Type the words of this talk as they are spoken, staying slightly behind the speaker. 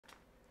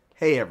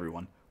Hey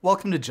everyone,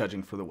 welcome to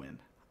Judging for the Win.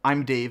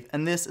 I'm Dave,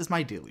 and this is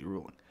my daily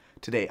ruling.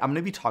 Today I'm going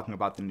to be talking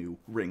about the new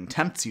Ring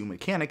Tempts You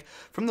mechanic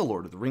from the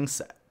Lord of the Rings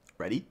set.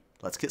 Ready?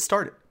 Let's get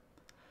started.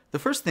 The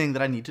first thing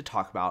that I need to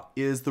talk about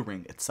is the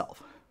ring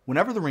itself.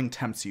 Whenever the ring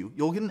tempts you,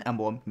 you'll get an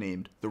emblem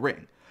named the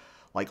ring.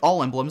 Like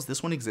all emblems,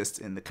 this one exists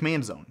in the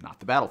command zone,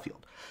 not the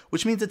battlefield,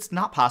 which means it's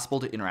not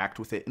possible to interact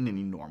with it in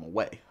any normal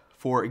way.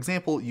 For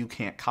example, you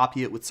can't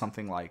copy it with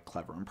something like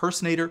Clever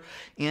Impersonator,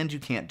 and you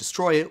can't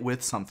destroy it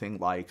with something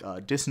like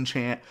a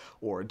Disenchant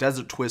or a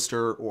Desert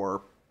Twister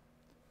or...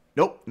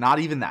 Nope, not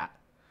even that.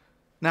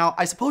 Now,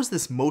 I suppose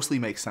this mostly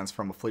makes sense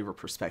from a flavor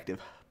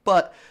perspective,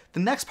 but the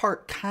next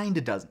part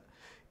kinda doesn't.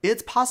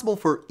 It's possible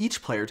for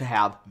each player to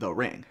have the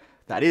ring.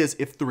 That is,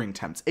 if the ring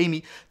tempts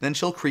Amy, then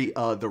she'll create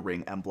the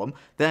ring emblem.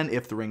 Then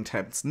if the ring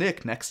tempts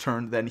Nick next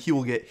turn, then he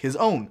will get his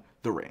own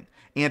the ring,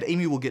 and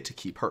Amy will get to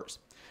keep hers.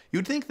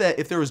 You'd think that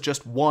if there was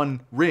just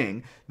one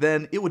ring,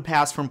 then it would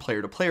pass from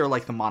player to player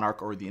like the Monarch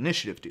or the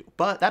Initiative do,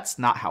 but that's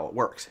not how it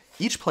works.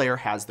 Each player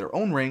has their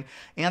own ring,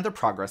 and their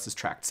progress is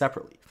tracked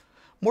separately.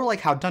 More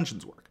like how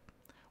dungeons work.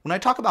 When I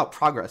talk about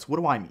progress, what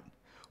do I mean?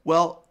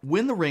 Well,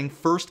 when the ring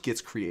first gets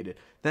created,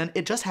 then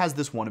it just has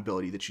this one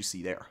ability that you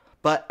see there.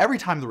 But every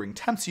time the ring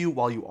tempts you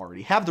while you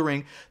already have the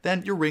ring,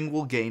 then your ring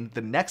will gain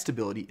the next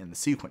ability in the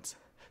sequence.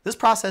 This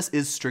process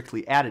is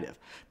strictly additive,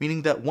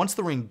 meaning that once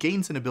the ring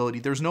gains an ability,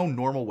 there's no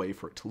normal way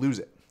for it to lose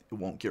it. It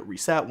won't get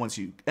reset once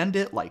you end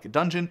it, like a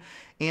dungeon,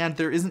 and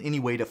there isn't any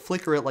way to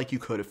flicker it like you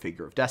could a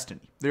Figure of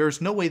Destiny. There's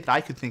no way that I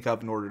could think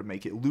of in order to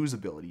make it lose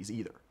abilities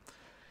either.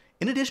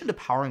 In addition to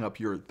powering up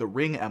the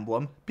ring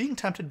emblem, being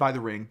tempted by the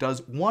ring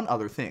does one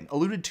other thing,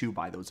 alluded to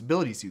by those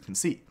abilities you can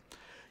see.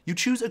 You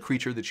choose a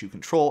creature that you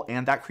control,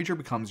 and that creature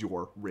becomes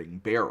your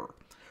ring bearer.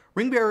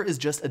 Ring bearer is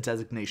just a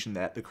designation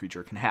that the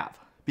creature can have.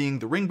 Being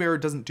the ring bearer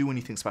doesn't do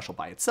anything special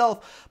by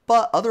itself,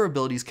 but other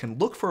abilities can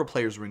look for a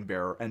player's ring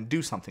bearer and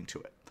do something to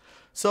it.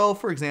 So,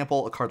 for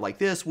example, a card like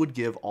this would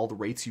give all the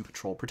wraiths you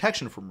control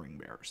protection from ring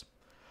bearers.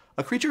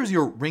 A creature is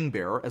your ring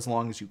bearer as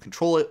long as you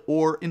control it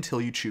or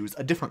until you choose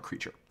a different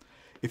creature.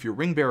 If your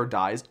ring bearer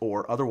dies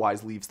or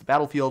otherwise leaves the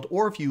battlefield,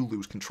 or if you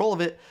lose control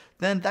of it,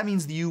 then that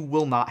means you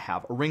will not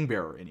have a ring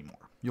bearer anymore.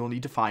 You'll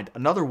need to find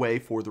another way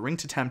for the ring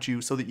to tempt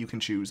you so that you can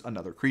choose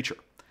another creature.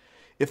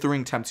 If the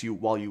ring tempts you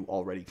while you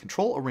already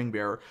control a ring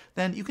bearer,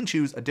 then you can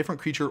choose a different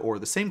creature or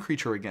the same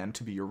creature again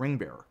to be your ring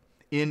bearer.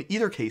 In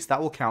either case, that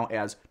will count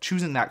as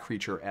choosing that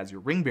creature as your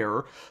ring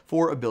bearer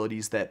for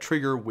abilities that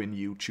trigger when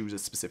you choose a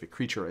specific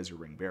creature as your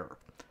ring bearer.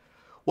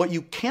 What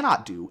you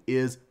cannot do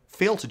is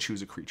fail to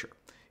choose a creature.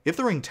 If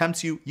the ring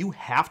tempts you, you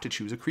have to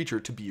choose a creature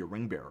to be your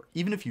ring bearer,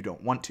 even if you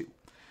don't want to.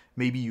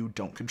 Maybe you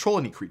don't control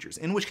any creatures,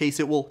 in which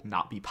case it will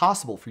not be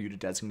possible for you to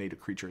designate a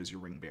creature as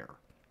your ring bearer.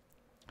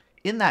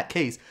 In that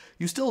case,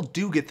 you still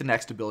do get the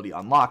next ability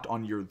unlocked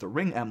on the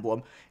ring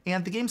emblem,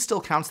 and the game still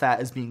counts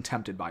that as being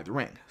tempted by the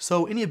ring.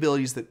 So any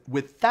abilities that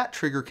with that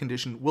trigger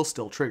condition will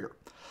still trigger.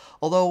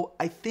 Although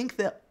I think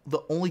that the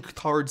only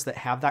cards that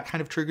have that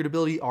kind of triggered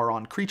ability are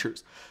on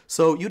creatures,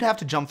 so you'd have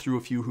to jump through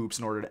a few hoops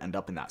in order to end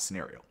up in that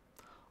scenario.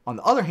 On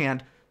the other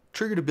hand,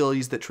 triggered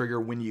abilities that trigger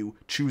when you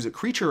choose a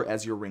creature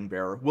as your ring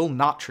bearer will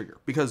not trigger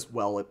because,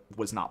 well, it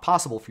was not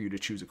possible for you to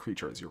choose a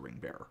creature as your ring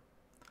bearer.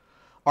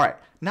 Alright,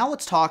 now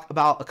let's talk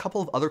about a couple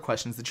of other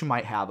questions that you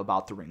might have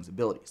about the ring's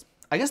abilities.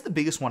 I guess the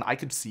biggest one I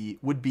could see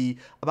would be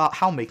about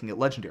how making it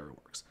legendary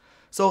works.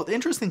 So the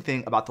interesting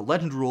thing about the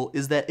legend rule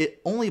is that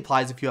it only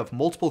applies if you have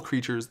multiple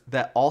creatures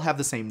that all have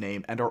the same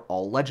name and are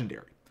all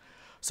legendary.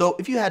 So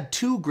if you had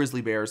two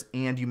grizzly bears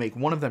and you make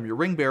one of them your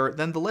ring bearer,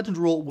 then the legend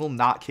rule will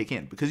not kick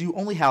in because you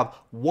only have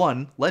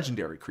one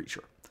legendary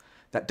creature.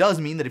 That does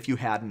mean that if you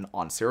had an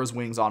On Sarah's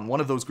Wings on one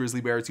of those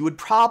grizzly bears, you would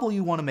probably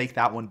want to make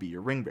that one be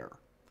your ring bearer.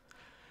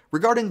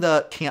 Regarding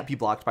the can't be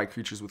blocked by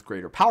creatures with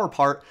greater power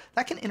part,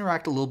 that can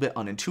interact a little bit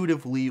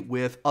unintuitively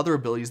with other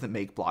abilities that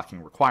make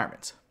blocking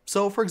requirements.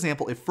 So for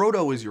example, if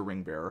Frodo is your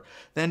ring bearer,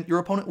 then your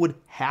opponent would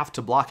have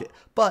to block it,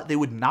 but they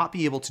would not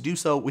be able to do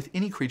so with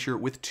any creature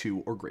with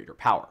 2 or greater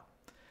power.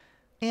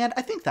 And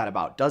I think that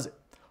about does it.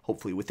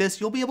 Hopefully with this,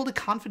 you'll be able to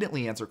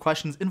confidently answer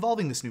questions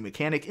involving this new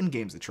mechanic in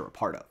games that you're a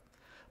part of.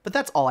 But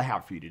that's all I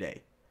have for you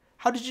today.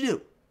 How did you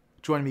do?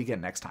 Join me again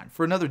next time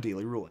for another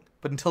daily ruling.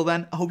 But until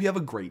then, I hope you have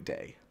a great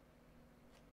day.